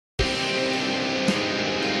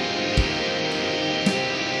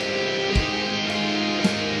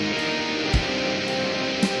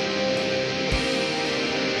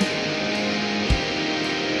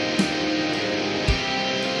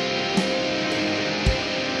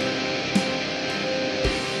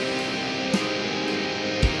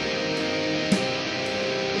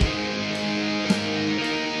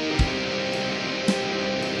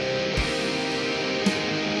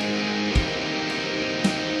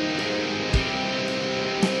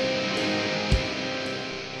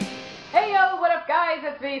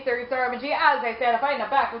C3RMG. As I said, I'm fighting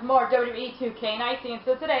back with more WWE 2K19.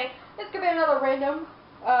 So today, it's gonna be another random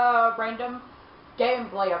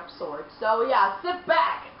gameplay of sorts. So yeah, sit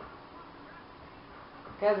back,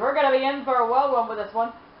 because we're gonna be in for a wild one with this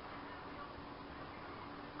one.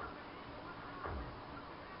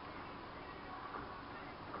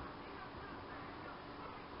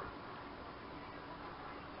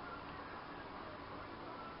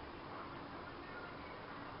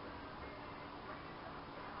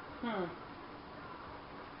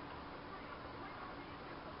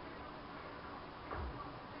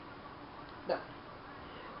 No.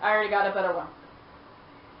 I already got a better one.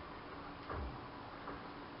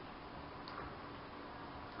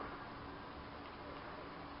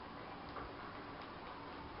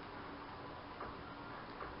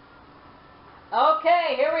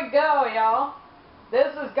 Okay, here we go, y'all.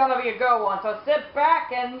 This is gonna be a good one. So sit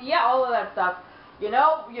back and yeah, all of that stuff. You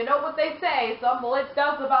know what they say. Some lit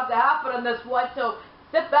stuff's about to happen in this one. So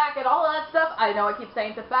sit back and all of that stuff. I know I keep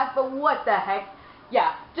saying sit back, but what the heck?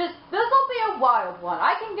 Yeah, just this will be a wild one.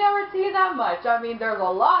 I can guarantee that much. I mean, there's a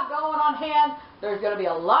lot going on hand. There's gonna be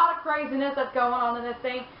a lot of craziness that's going on in this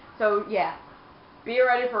thing. So yeah, be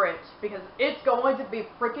ready for it, because it's going to be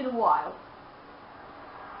freaking wild.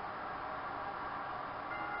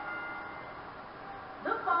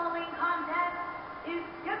 The following contest is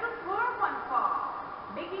scheduled for one fall.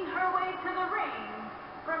 Making her way to the ring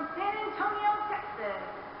from San Antonio, Texas,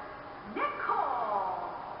 Nicole.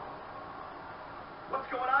 What's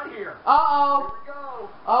going on here? Uh-oh. Here we go.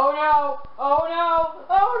 Oh no. Oh no.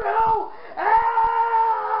 Oh no.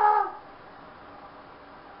 Ah!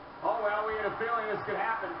 Oh well, we had a feeling this could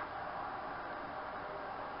happen.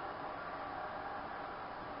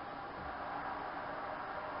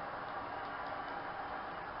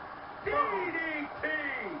 DDT!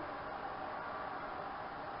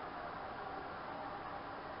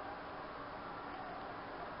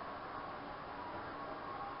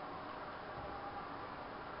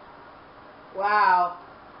 Wow.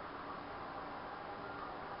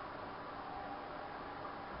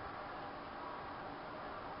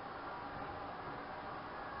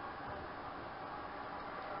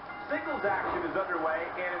 Singles action is underway,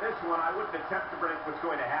 and in this one, I wouldn't attempt to predict what's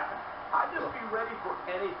going to happen. I'd just be ready for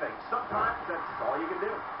anything. Sometimes that's all you can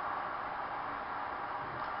do.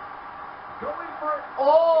 Going for it.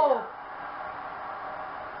 Oh.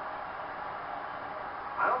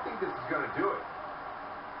 I don't think this is going to do it.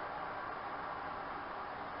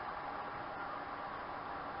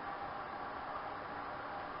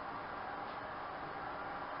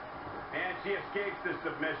 And she escapes the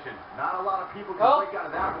submission. Not a lot of people can break out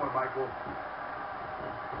of that one, Michael.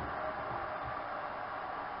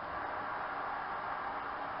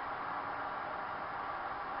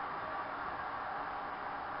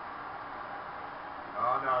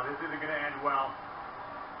 Oh no, this isn't going to end well.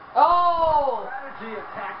 Oh. Strategy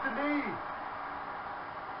attack the knee.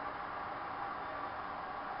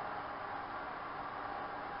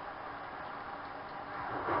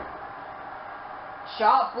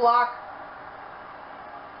 Shot block.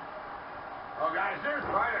 Oh, guys, there's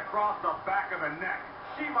right across the back of the neck.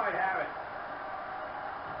 She might have it.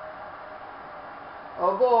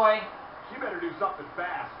 Oh boy. She better do something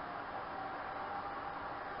fast.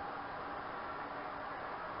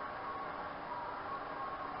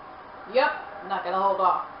 Yep. Not gonna hold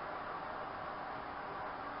off.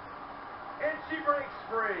 And she breaks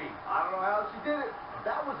free. I don't know how she did it.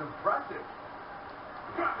 That was impressive.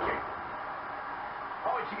 Drop kick.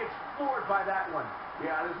 Oh, and she gets floored by that one.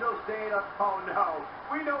 Yeah, there's no staying up. Oh, no.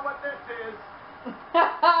 We know what this is.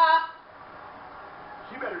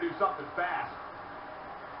 She better do something fast.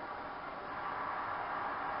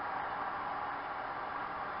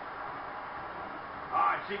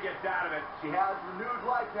 Ah, she gets out of it. She has renewed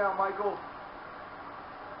life now, Michael.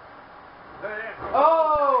 There it is.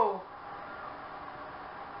 Oh.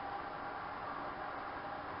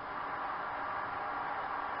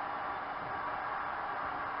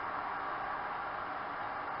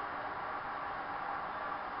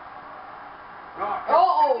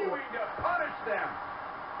 Oh, continuing to punish them.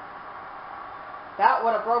 That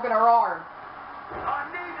would have broken her arm. A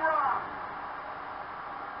knee drop.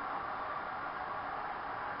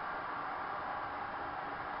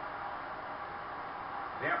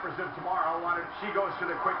 The Empress of Tomorrow wanted, she goes for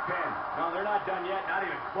the quick pin. No, they're not done yet, not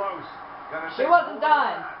even close. She wasn't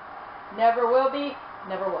done. Never will be,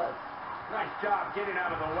 never was. Nice job getting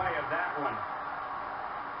out of the way of that one.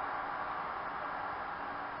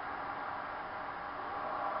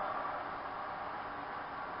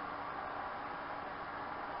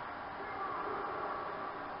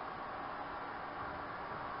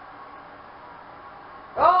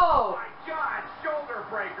 Oh!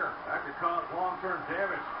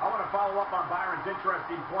 Corey's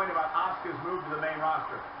interesting point about Asuka's move to the main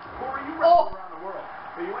roster. Corey, you wrestle around the world,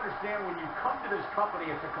 so you understand when you come to this company,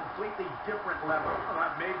 it's a completely different level. Well,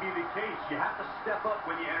 that may be the case. You have to step up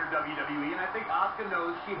when you enter WWE, and I think Asuka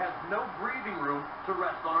knows she has no breathing room to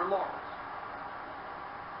rest on her laurels.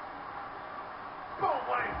 Boom,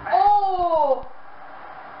 what impact. Oh!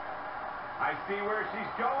 I see where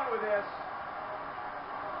she's going with this.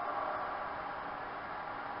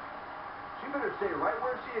 She better stay right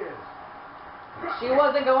where she is. She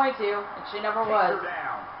wasn't going to, and she never was. Takes her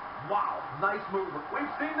down. Wow, nice move. We've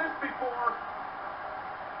seen this before.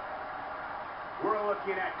 We're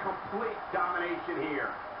looking at complete domination here.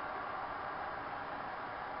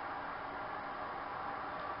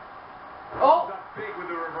 Oh! Comes up big with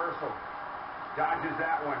the reversal. Dodges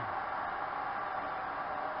that one.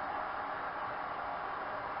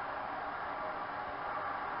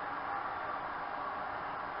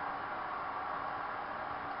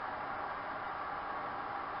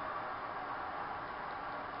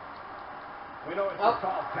 We know it's a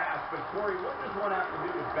tall task, but Corey, what does one have to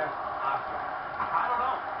do to best Asuka? I don't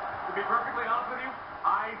know. To be perfectly honest with you,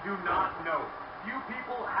 I do not know. Few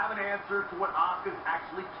people have an answer to what Asuka's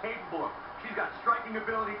actually capable of. She's got striking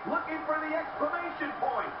ability. Looking for the exclamation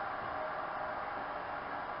point.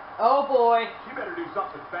 Oh boy. She better do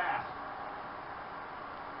something fast.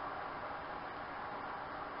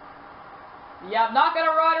 Yeah, I'm not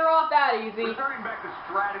gonna run her off that easy. Returning back to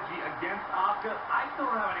strategy against Asuka, I still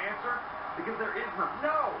don't have an answer. Because there is none.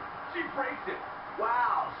 No! She breaks it.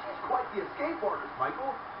 Wow, she's quite the escape artist,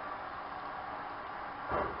 Michael.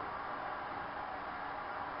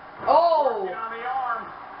 Oh! Working on the arm.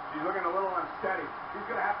 She's looking a little unsteady. She's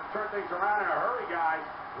going to have to turn things around in a hurry, guys.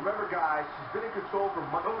 Remember, guys, she's been in control for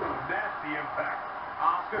months. Oh, nasty impact.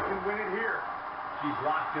 Asuka can win it here. She's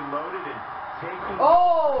locked and loaded and taking...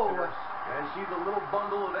 Oh! And she's a little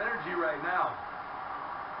bundle of energy right now.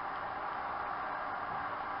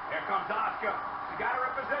 Here comes Asuka. She got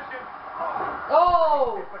her in position.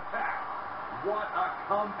 Oh! Hip attack. What a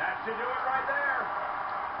come. That should do it right there.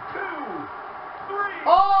 2,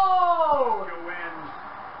 3. Oh! Asuka wins.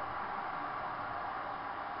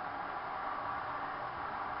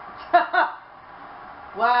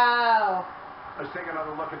 Wow. Let's take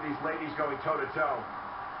another look at these ladies going toe-to-toe.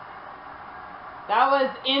 That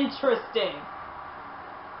was interesting.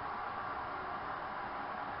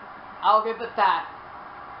 I'll give it that.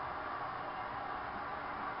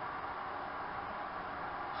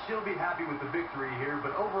 She'll be happy with the victory here,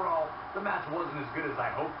 but overall, the match wasn't as good as I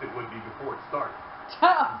hoped it would be before it started.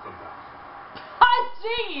 Sometimes.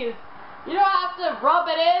 Jeez! You don't have to rub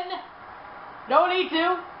it in. No need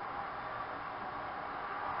to.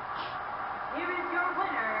 Here is your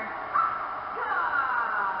winner, Asuka!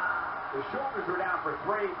 The shoulders are down for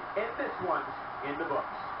 3, and this one's in the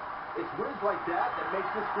books. It's wins like that that makes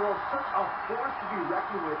this girl such a force to be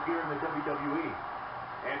reckoned with here in the WWE.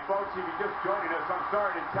 And folks, if you're just joining us, I'm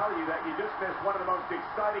sorry to tell you that you just missed one of the most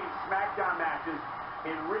exciting SmackDown matches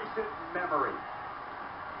in recent memory.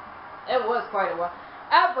 It was quite a while.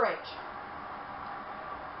 Average.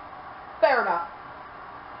 Fair enough.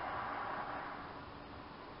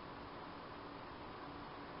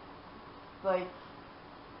 Like,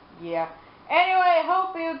 yeah. Anyway,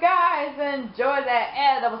 hope you guys enjoyed that,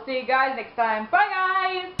 and I will see you guys next time. Bye,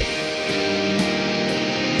 guys!